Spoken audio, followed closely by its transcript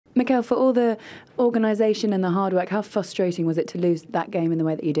Mikel, for all the organisation and the hard work, how frustrating was it to lose that game in the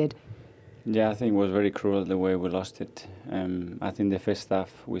way that you did? Yeah, I think it was very cruel the way we lost it. I think the first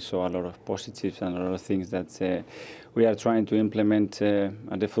half we saw a lot of positives and a lot of things that we are trying to implement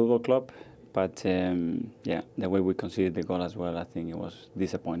at the football club. But yeah, the way we conceded the goal as well, I think it was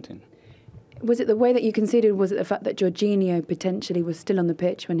disappointing. Was it the way that you conceded? Was it the fact that Jorginho potentially was still on the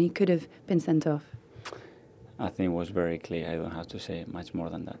pitch when he could have been sent off? I think it was very clear. I don't have to say much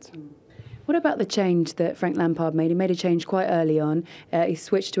more than that. What about the change that Frank Lampard made? He made a change quite early on. He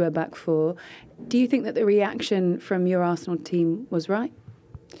switched to a back four. Do you think that the reaction from your Arsenal team was right?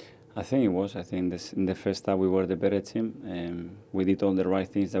 I think it was. I think in the first half we were the better team. We did all the right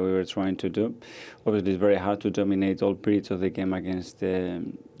things that we were trying to do. Obviously, it's very hard to dominate all periods of the game against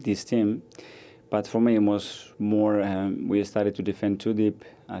this team. But for me, it was more, we started to defend too deep.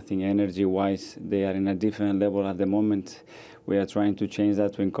 I think energy-wise, they are in a different level at the moment. We are trying to change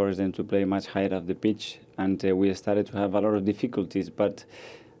that to encourage them to play much higher up the pitch. And we started to have a lot of difficulties. But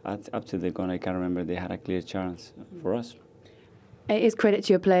up to the goal, I can't remember, they had a clear chance for us. It is credit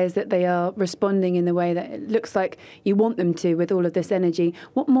to your players that they are responding in the way that it looks like you want them to with all of this energy.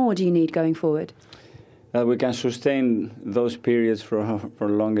 What more do you need going forward? That we can sustain those periods for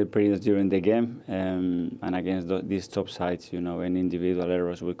longer periods during the game, and against these top sides, any individual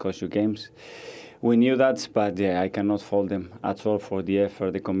errors will cost you games. We knew that, but yeah, I cannot fault them at all for the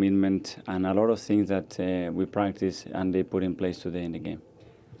effort, the commitment, and a lot of things that we practice and they put in place today in the game.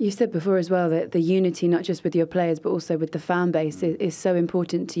 You said before as well that the unity, not just with your players, but also with the fan base, is so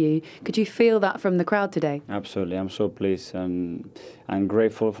important to you. Could you feel that from the crowd today? Absolutely. I'm so pleased and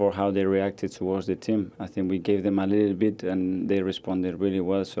grateful for how they reacted towards the team. I think we gave them a little bit and they responded really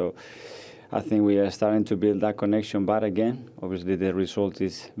well. So I think we are starting to build that connection back again. Obviously, the result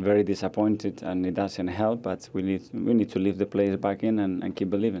is very disappointing and it doesn't help, but we need to lift the players back in and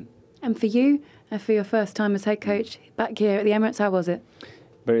keep believing. And for you, for your first time as head coach back here at the Emirates, how was it?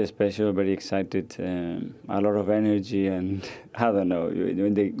 Very special, very excited, a lot of energy, and I don't know,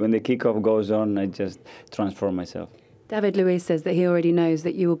 when the kickoff goes on, I just transform myself. David Luiz says that he already knows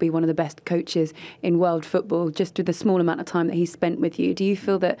that you will be one of the best coaches in world football, just with the small amount of time that he's spent with you. Do you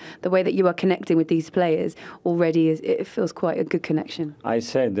feel that the way that you are connecting with these players already, it feels quite a good connection? I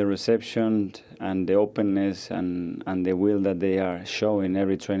said the reception and the openness and the will that they are showing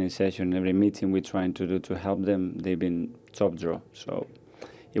every training session, every meeting we're trying to do to help them, they've been top draw. So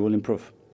it will improve.